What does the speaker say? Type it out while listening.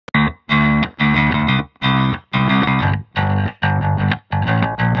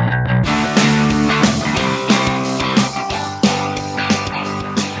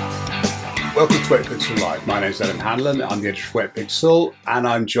Welcome to Wetpixel Live. My name is Adam Hanlon. I'm the editor of Wetpixel, and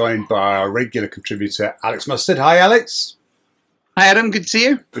I'm joined by our regular contributor, Alex Mustard. Hi, Alex. Hi, Adam. Good to see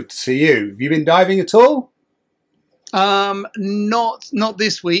you. Good to see you. Have you been diving at all? Not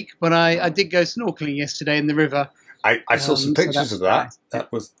this week, but I did go snorkeling yesterday in the river. I saw some pictures of that. Nice.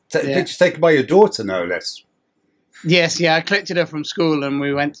 That was pictures taken by your daughter, no less. Yes, yeah. I collected her from school, and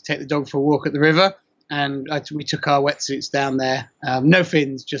we went to take the dog for a walk at the river. And we took our wetsuits down there. No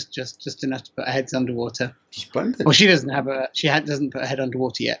fins, just enough to put our heads underwater. Splendid. Well, she doesn't doesn't put her head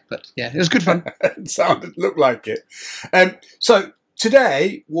underwater yet, but yeah, it was good fun. It looked like it. So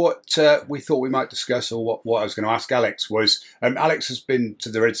today, what we thought we might discuss, or what I was going to ask Alex was, Alex has been to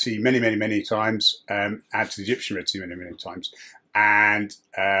the Red Sea many times, and to the Egyptian Red Sea many times. And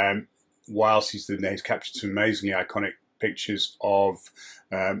whilst he's there, he's captured some amazingly iconic pictures of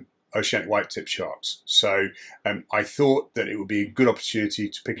Oceanic whitetip sharks. So I thought that it would be a good opportunity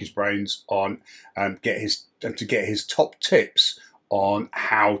to pick his brains on to get his top tips on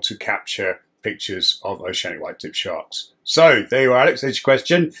how to capture pictures of Oceanic whitetip sharks. So there you are, Alex. There's your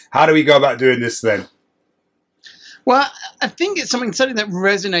question. How do we go about doing this then? Well, I think it's something that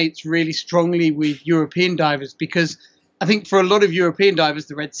resonates really strongly with European divers, because I think for a lot of European divers,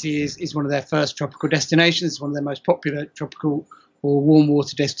 the Red Sea is one of their first tropical destinations. It's one of their most popular tropical or warm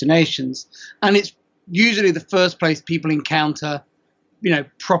water destinations, and it's usually the first place people encounter,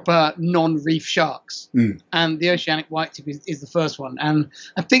 proper non-reef sharks. And the Oceanic whitetip is the first one, and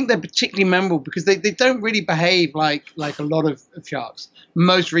I think they're particularly memorable because they don't really behave like a lot of sharks.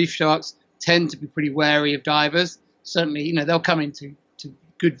 Most reef sharks tend to be pretty wary of divers. Certainly, they'll come into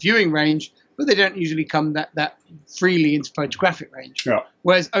good viewing range, but they don't usually come that freely into photographic range. Yeah.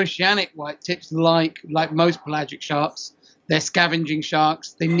 Whereas Oceanic whitetips, like most pelagic sharks, they're scavenging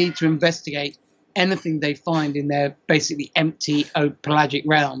sharks. They need to investigate anything they find in their basically empty pelagic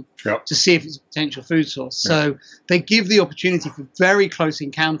realm to see if it's a potential food source. So they give the opportunity for very close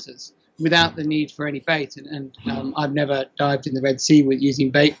encounters without the need for any bait. And I've never dived in the Red Sea with using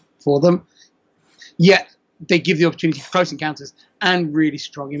bait for them. Yet they give the opportunity for close encounters and really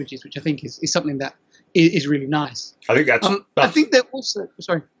strong images, which I think is something that is really nice. I think that's I think they're also,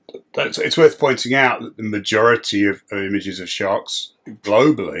 sorry. It's worth pointing out that the majority of images of sharks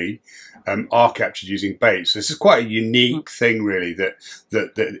globally are captured using bait. So this is quite a unique thing, really,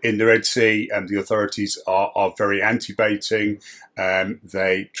 that in the Red Sea, the authorities are very anti-baiting.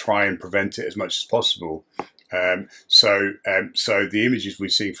 They try and prevent it as much as possible. So the images we're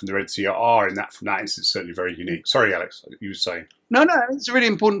seeing from the Red Sea are, from that instance, certainly very unique. Sorry, Alex, you were saying. No, it's a really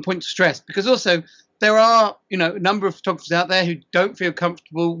important point to stress, because also there are, a number of photographers out there who don't feel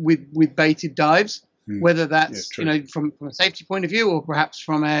comfortable with baited dives, whether that's, from a safety point of view, or perhaps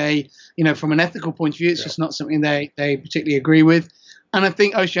from from an ethical point of view. It's just not something they particularly agree with. And I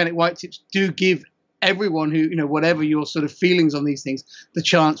think Oceanic whitetips do give everyone who, whatever your sort of feelings on these things, the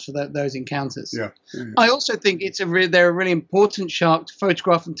chance for those encounters. Yeah. I also think they're a really important shark to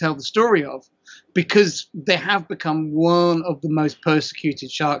photograph and tell the story of, because they have become one of the most persecuted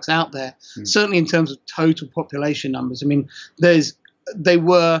sharks out there, certainly in terms of total population numbers. I mean, they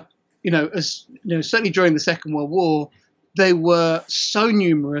were, certainly during the Second World War, they were so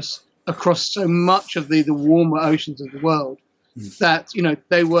numerous across so much of the warmer oceans of the world that,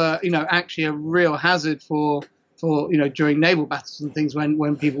 they were, actually a real hazard for during naval battles and things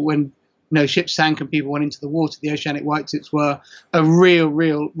when ships sank and people went into the water. The Oceanic whitetips were a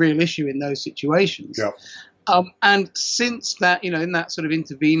real issue in those situations. Yeah. And since that, in that sort of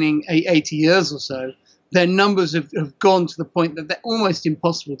intervening 80 years or so, their numbers have gone to the point that they're almost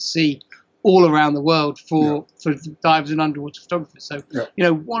impossible to see all around the world for divers and underwater photographers. So,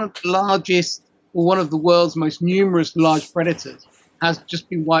 one of the largest, or one of the world's most numerous large predators has just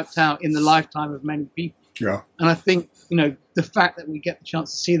been wiped out in the lifetime of many people. Yeah. And I think, the fact that we get the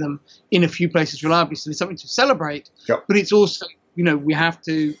chance to see them in a few places reliably is something to celebrate. Yep. But it's also, we have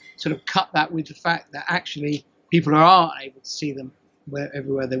to sort of cut that with the fact that actually people are able to see them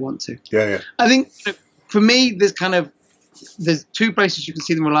everywhere they want to. Yeah, yeah. I think for me, there's two places you can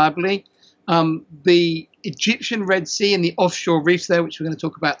see them reliably. The Egyptian Red Sea and the offshore reefs there, which we're going to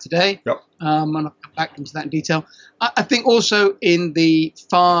talk about today. Yep. And I'll come back into that in detail. I think also in the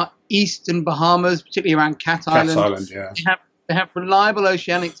far eastern Bahamas, particularly around Cat Island, yeah. They have reliable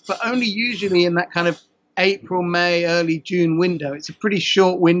oceanics, but only usually in that kind of April, May, early June window. It's a pretty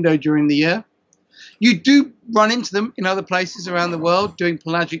short window during the year. You do run into them in other places around the world doing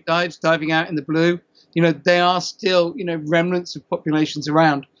pelagic dives, diving out in the blue. They are still, remnants of populations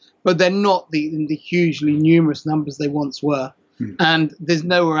around, but they're not the hugely numerous numbers they once were. And there's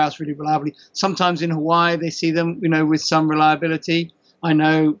nowhere else really reliably. Sometimes in Hawaii they see them, with some reliability. I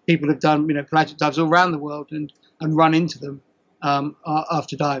know people have done, pelagic dives all around the world and run into them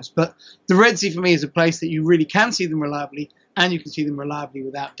after dives. But the Red Sea for me is a place that you really can see them reliably, and you can see them reliably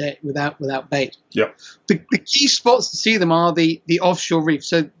without bait. Yep. The key spots to see them are the offshore reef.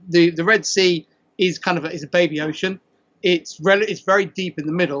 So the Red Sea is kind of is a baby ocean. It's very deep in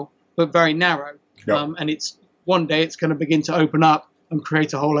the middle, but very narrow. Yep. And one day it's going to begin to open up and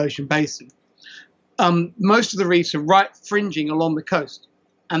create a whole ocean basin. Most of the reefs are right fringing along the coast,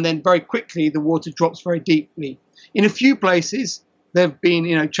 and then very quickly the water drops very deeply. In a few places, there have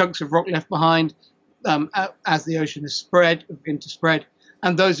been chunks of rock left behind as the ocean has begun to spread,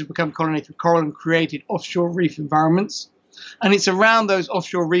 and those have become colonated with coral and created offshore reef environments. And it's around those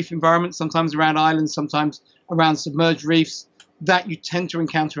offshore reef environments, sometimes around islands, sometimes around submerged reefs, that you tend to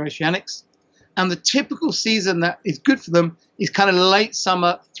encounter oceanics. And the typical season that is good for them is kind of late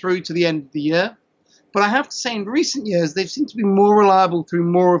summer through to the end of the year. But I have to say, in recent years, they seem to be more reliable through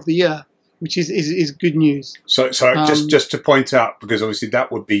more of the year, which is good news. So just to point out, because obviously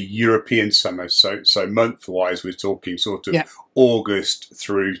that would be European summer. So month-wise, we're talking sort of August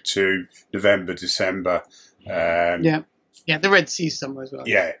through to November, December. The Red Sea summer as well.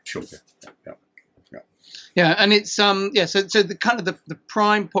 Yeah, sure. Yeah, and it's So the kind of the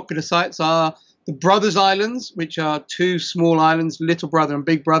prime popular sites are the Brothers Islands, which are two small islands, Little Brother and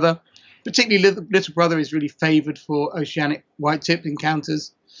Big Brother. Particularly, Little Brother is really favoured for oceanic whitetip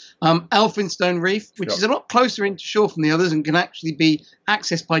encounters. Elphinstone Reef, which is a lot closer into shore from the others and can actually be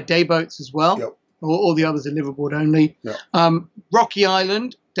accessed by day boats as well. Yep. All the others are liverboard only. Yep. Rocky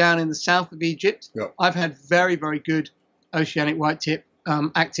Island down in the south of Egypt. Yep. I've had very, very good oceanic whitetip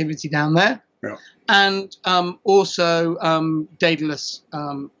activity down there. Yep. And also Daedalus,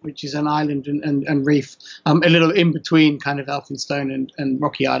 which is an island and reef, a little in between kind of Elphinstone and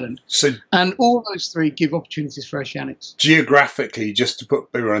Rocky Island. And all those three give opportunities for oceanics. Geographically, just to put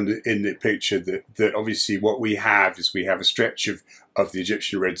everyone in the picture, that obviously what we have is we have a stretch of the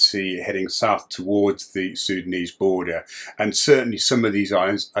Egyptian Red Sea heading south towards the Sudanese border, and certainly some of these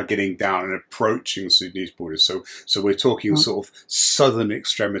islands are getting down and approaching the Sudanese border. So we're talking sort of southern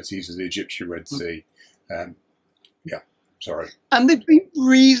extremities of the Egyptian Red Sea. And they've been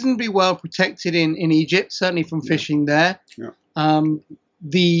reasonably well protected in Egypt, certainly from fishing there. Yeah.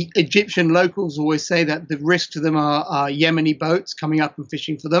 The Egyptian locals always say that the risk to them are Yemeni boats coming up and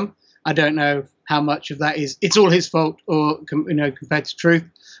fishing for them. I don't know how much of that is it's all his fault or compared to truth,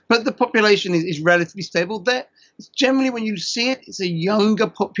 but the population is relatively stable. It's generally, when you see it, it's a younger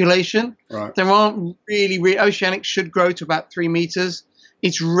population. Right. There aren't really oceanics should grow to about 3 meters.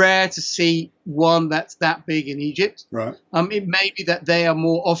 It's rare to see one that's that big in Egypt. Right. It may be that they are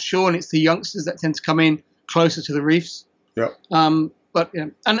more offshore, and it's the youngsters that tend to come in closer to the reefs. Yeah. And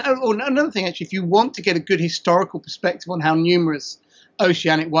another thing, actually, if you want to get a good historical perspective on how numerous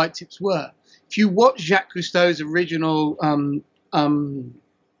oceanic whitetips were, if you watch Jacques Cousteau's original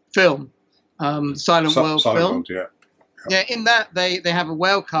film, Silent World film, in that they have a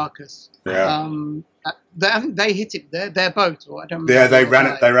whale carcass. Yeah. They hit it their boat, or I don't remember. Yeah, they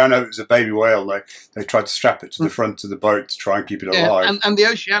ran over. It was a baby whale. They tried to strap it to the front of the boat to try and keep it alive. And the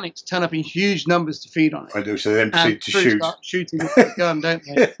oceanics turn up in huge numbers to feed on it. I do. So then proceed to shoot. Start shooting with the gun, don't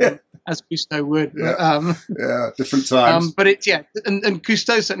they? As Cousteau would. Yeah. Different times. But and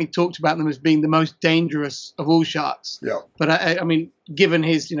Cousteau certainly talked about them as being the most dangerous of all sharks. Yeah. But I mean, given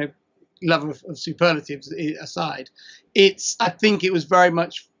his love of superlatives aside, I think it was very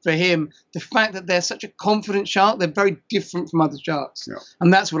much for him the fact that they're such a confident shark. They're very different from other sharks,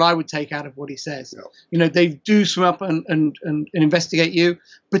 and that's what I would take out of what he says. They do swim up and investigate you,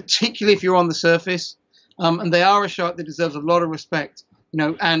 particularly if you're on the surface, and they are a shark that deserves a lot of respect.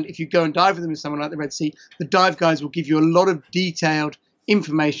 And if you go and dive with them in somewhere like the Red Sea, the dive guides will give you a lot of detailed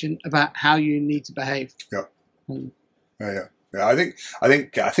information about how you need to behave. Yeah. I think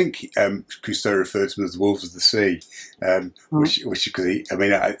Cousteau referred to them as the wolves of the sea, which because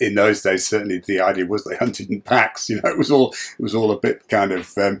in those days certainly the idea was they hunted in packs. It was all a bit kind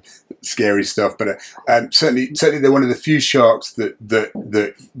of scary stuff. But certainly they're one of the few sharks that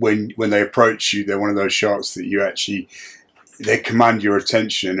when they approach you, they're one of those sharks that you actually they command your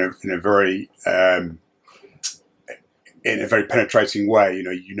attention in a very penetrating way.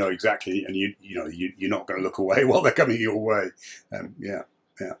 You know exactly, and you're not going to look away while they're coming your way.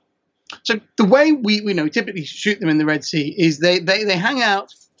 So the way we typically shoot them in the Red Sea is they hang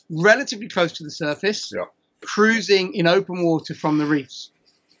out relatively close to the surface, cruising in open water from the reefs.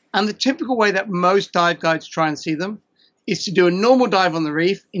 And the typical way that most dive guides try and see them is to do a normal dive on the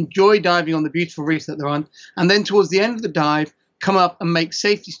reef, enjoy diving on the beautiful reefs that they're on, and then towards the end of the dive, come up and make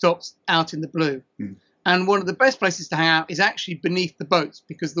safety stops out in the blue. And one of the best places to hang out is actually beneath the boats,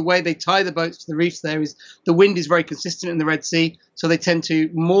 because the way they tie the boats to the reefs there is the wind is very consistent in the Red Sea. So they tend to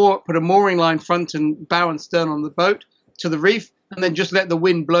put a mooring line front and bow and stern on the boat to the reef, and then just let the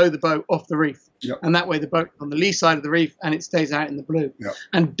wind blow the boat off the reef. Yep. And that way the boat on the lee side of the reef and it stays out in the blue. Yep.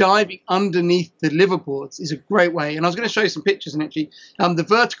 And diving underneath the liverboards is a great way. And I was going to show you some pictures, and actually the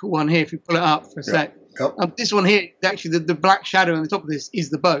vertical one here, if you pull it up for a sec, this one here, actually the black shadow on the top of this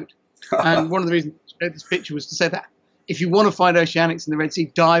is the boat. And one of the reasons I showed this picture was to say that if you want to find oceanics in the Red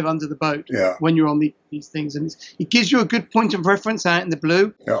Sea, dive under the boat when you're on these things. And it gives you a good point of reference out in the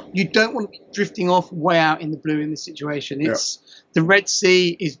blue. Yeah. You don't want to be drifting off way out in the blue in this situation. The Red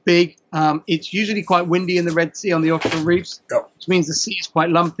Sea is big. It's usually quite windy in the Red Sea on the offshore reefs, which means the sea is quite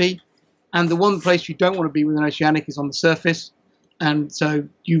lumpy. And the one place you don't want to be with an oceanic is on the surface. And so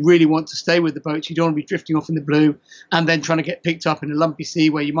you really want to stay with the boats. You don't want to be drifting off in the blue and then trying to get picked up in a lumpy sea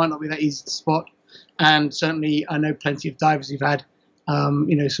where you might not be that easy to spot. And certainly I know plenty of divers who've had,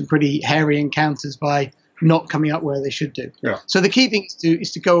 some pretty hairy encounters by not coming up where they should do. Yeah. So the key thing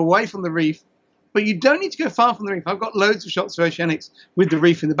is to go away from the reef, but you don't need to go far from the reef. I've got loads of shots of oceanics with the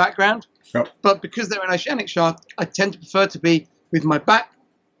reef in the background, but because they're an oceanic shark, I tend to prefer to be with my back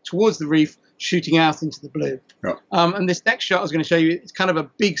towards the reef, shooting out into the blue. And this next shot I was going to show you, it's kind of a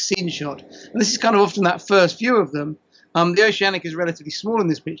big scene shot. And this is kind of often that first view of them. The Oceanic is relatively small in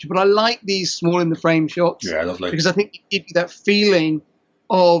this picture, but I like these small in the frame shots. Yeah, lovely. Because I think it gives you that feeling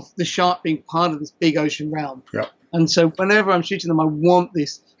of the shark being part of this big ocean realm. Yeah. And so whenever I'm shooting them, I want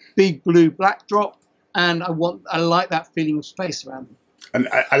this big blue black drop, and I like that feeling of space around them. And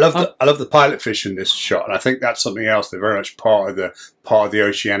I love the pilot fish in this shot, and I think that's something else. They're very much part of the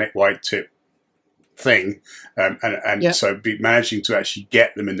Oceanic white tip thing, so managing to actually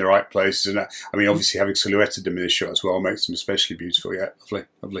get them in the right places, and I mean, obviously having silhouetted them in this shot as well makes them especially beautiful. Yeah,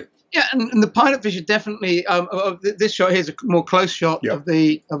 lovely. Yeah, and the pilot fish are definitely. This shot here is a more close shot of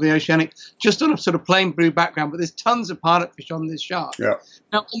the Oceanic, just on a sort of plain blue background. But there's tons of pilot fish on this shark. Yeah.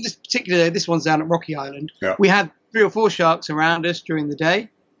 Now, on this particular day, this one's down at Rocky Island. Yeah. We had 3 or 4 sharks around us during the day.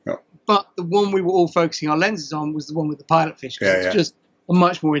 Yeah. But the one we were all focusing our lenses on was the one with the pilot fish. It's just a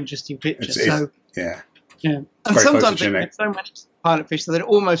much more interesting picture. Yeah. And sometimes they get so many pilot fish that it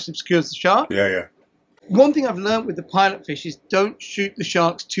almost obscures the shark. Yeah. One thing I've learned with the pilot fish is don't shoot the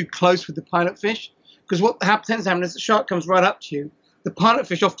sharks too close with the pilot fish, because what tends to happen is the shark comes right up to you. The pilot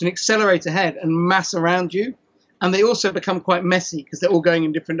fish often accelerate ahead and mass around you, and they also become quite messy because they're all going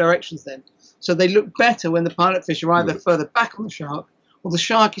in different directions then. So they look better when the pilot fish are either further back on the shark or the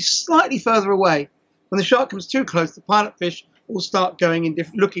shark is slightly further away. When the shark comes too close, the pilot fish will start going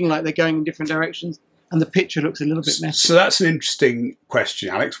looking like they're going in different directions, and the picture looks a little bit messy. So that's an interesting question,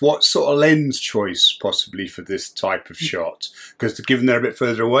 Alex. What sort of lens choice possibly for this type of shot? Because given they're a bit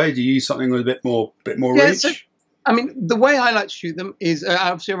further away, do you use something with a bit more reach? So, I mean, the way I like to shoot them is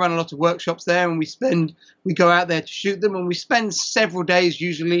obviously I run a lot of workshops there, and we go out there to shoot them, and we spend several days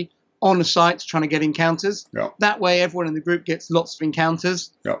usually on a site trying to get encounters. That way, everyone in the group gets lots of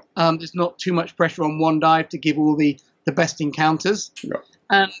encounters. There's not too much pressure on one dive to give all the best encounters.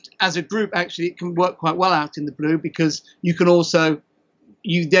 And as a group, actually, it can work quite well out in the blue, because you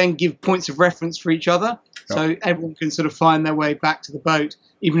then give points of reference for each other. So everyone can sort of find their way back to the boat,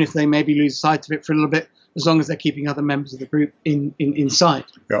 even if they maybe lose sight of it for a little bit, as long as they're keeping other members of the group in sight.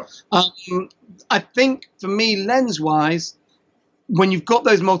 I think for me, lens-wise, when you've got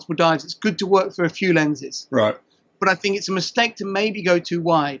those multiple dives, it's good to work through a few lenses. Right. But I think it's a mistake to maybe go too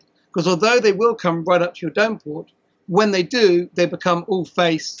wide, because although they will come right up to your dome port, when they do, they become all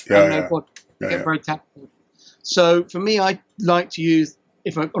face and no body. They get very tactile. So for me, I like to use,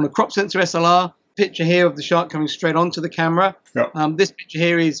 on a crop sensor SLR, picture here of the shark coming straight onto the camera. This picture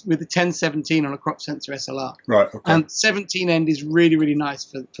here is with a 10-17 on a crop sensor SLR. Right. Okay. And 17 end is really, really nice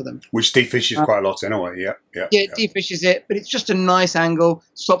for them. Which defishes quite a lot anyway. Yeah, it defishes it, but it's just a nice angle.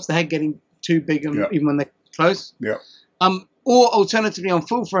 Stops the head getting too big, even when they're close. Or alternatively, on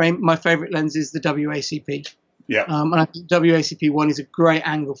full frame, my favorite lens is the WACP. And I think WACP1 is a great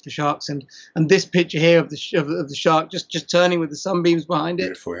angle for sharks, and this picture here of the shark just turning with the sunbeams behind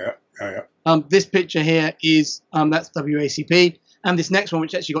it. Beautiful, This picture here is that's WACP, and this next one,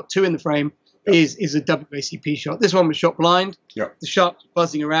 which actually got 2 in the frame, is a WACP shot. This one was shot blind. The shark was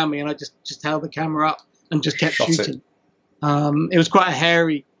buzzing around me, and I just held the camera up and just kept shooting. It was quite a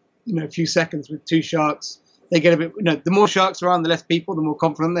hairy, few seconds with 2 sharks. They get a bit, the more sharks around, the less people, the more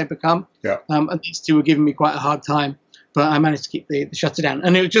confident they become. And these 2 were giving me quite a hard time, but I managed to keep the shutter down.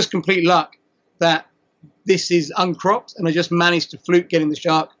 And it was just complete luck that this is uncropped, and I just managed to fluke getting the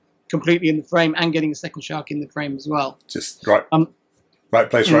shark completely in the frame and getting a second shark in the frame as well. Just right. Right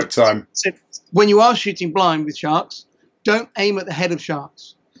place, right time. So when you are shooting blind with sharks, don't aim at the head of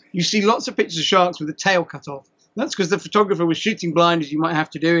sharks. You see lots of pictures of sharks with the tail cut off. That's because the photographer was shooting blind, as you might have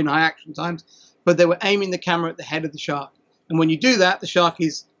to do in high action times, but they were aiming the camera at the head of the shark. And when you do that, the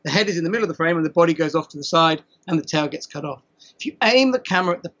head is in the middle of the frame and the body goes off to the side and the tail gets cut off. If you aim the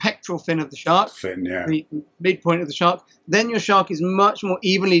camera at the pectoral fin of the shark, the midpoint of the shark, then your shark is much more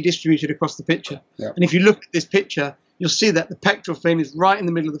evenly distributed across the picture. Yeah. And if you look at this picture, you'll see that the pectoral fin is right in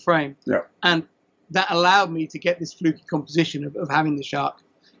the middle of the frame. Yeah. And that allowed me to get this fluky composition of having the shark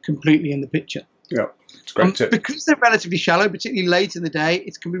completely in the picture. Yeah, it's a great tip. Because they're relatively shallow, particularly late in the day,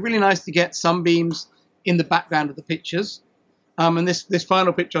 it can be really nice to get sunbeams in the background of the pictures. And this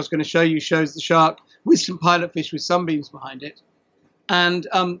final picture I was going to show you shows the shark with some pilot fish with sunbeams behind it. And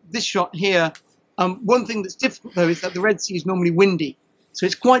this shot here, one thing that's difficult, though, is that the Red Sea is normally windy. So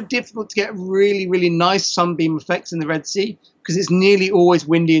it's quite difficult to get really, really nice sunbeam effects in the Red Sea because it's nearly always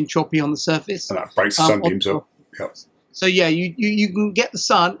windy and choppy on the surface. And that breaks the sunbeams up. Yep. So, yeah, you can get the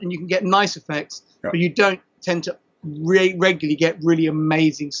sun and you can get nice effects, but you don't tend to regularly get really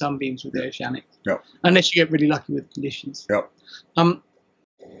amazing sunbeams with the Oceanic, unless you get really lucky with conditions.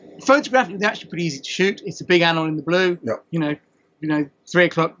 Photographing is actually pretty easy to shoot. It's a big animal in the blue. You know, 3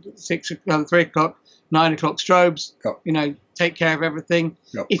 o'clock, 3 o'clock, 9 o'clock strobes. You know, take care of everything.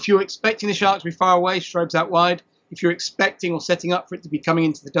 If you're expecting the shark to be far away, strobes out wide. If you're expecting or setting up for it to be coming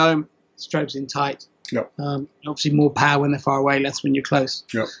into the dome, strobes in tight. Obviously, more power when they're far away, less when you're close.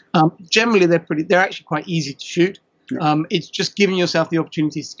 Generally, they're actually quite easy to shoot. It's just giving yourself the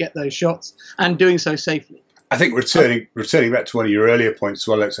opportunities to get those shots and doing so safely. I think returning back to one of your earlier points as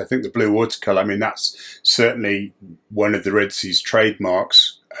well, Alex, I think the blue watercolour, I mean, that's certainly one of the Red Sea's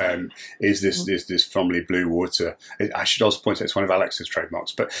trademarks, is this family blue water. I should also point out it's one of Alex's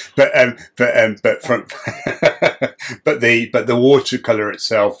trademarks, but the watercolour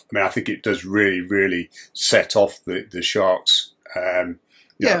itself, I mean, I think it does really set off the sharks. And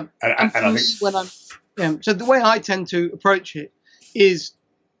I think so the way I tend to approach it is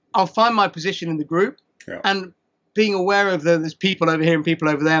I'll find my position in the group. And being aware of there's people over here and people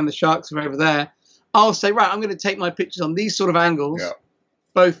over there and the sharks are over there, I'll say, right, I'm going to take my pictures on these sort of angles,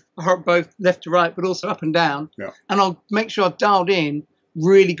 both left to right, but also up and down. And I'll make sure I've dialed in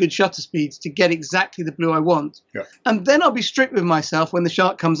really good shutter speeds to get exactly the blue I want. And then I'll be strict with myself when the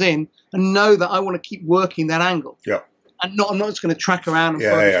shark comes in and know that I want to keep working that angle. And I'm not just going to track around and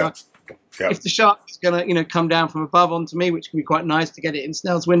follow the shark. If the shark is going to, come down from above onto me, which can be quite nice to get it in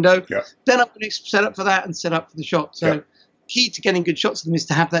Snell's window, then I'm going to set up for that and set up for the shot. So key to getting good shots of them is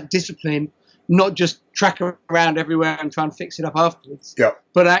to have that discipline, not just track around everywhere and try and fix it up afterwards,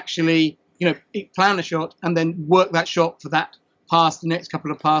 but actually, plan a shot and then work that shot for that pass, the next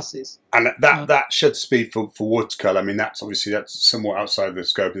couple of passes. And that shutter speed for watercolour, I mean, that's somewhat outside the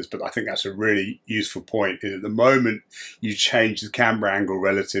scope of this, but I think that's a really useful point. Is at the moment you change the camera angle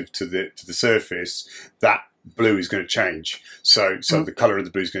relative to the surface, that blue is going to change. So the colour of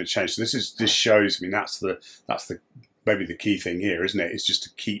the blue is going to change. So this shows. I mean, that's the maybe the key thing here, isn't it? It's just to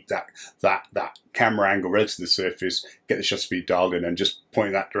keep that camera angle relative to the surface, get the shutter speed dialed in, and just point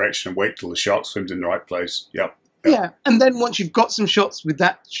in that direction and wait till the shark swims in the right place. Yeah, and then once you've got some shots with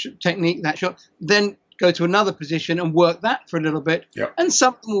that technique, that shot, then go to another position and work that for a little bit. And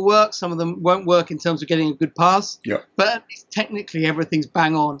some of them will work, some of them won't work in terms of getting a good pass. But at least technically everything's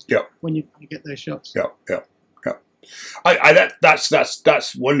bang on when you get those shots.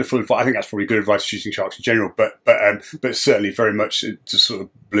 That's wonderful. I think that's probably good advice for shooting sharks in general, but certainly very much to sort of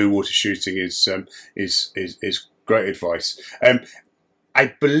blue water shooting is great advice.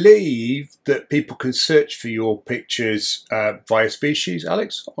 I believe that people can search for your pictures via species,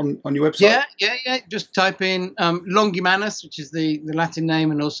 Alex, on your website. Yeah. Just type in longimanus, which is the Latin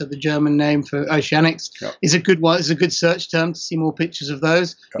name and also the German name for Oceanics. Is a good one. It's a good search term to see more pictures of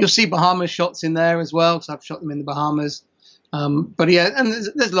those. You'll see Bahamas shots in there as well, because I've shot them in the Bahamas. But yeah, and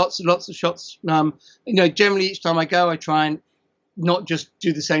there's lots of shots. Generally each time I go, I try and not just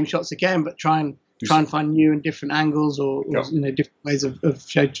do the same shots again, but try and find new and different angles or different ways of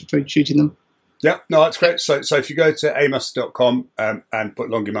shooting them. No, that's great. So if you go to amos.com and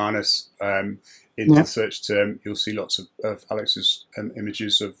put longimanus into the search term, you'll see lots of Alex's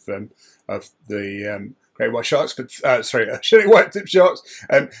images of the great white sharks, Oceanic whitetip sharks.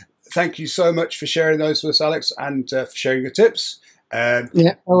 Thank you so much for sharing those with us, Alex, and for sharing your tips.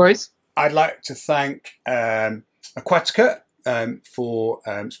 No worries. I'd like to thank Aquatica for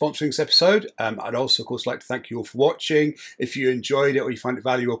sponsoring this episode. I'd also, of course, like to thank you all for watching. If you enjoyed it or you find it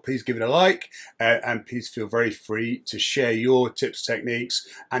valuable, please give it a like, and please feel very free to share your tips, techniques,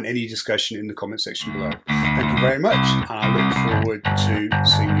 and any discussion in the comment section below. Thank you very much, and I look forward to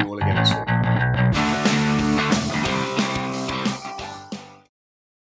seeing you all again soon.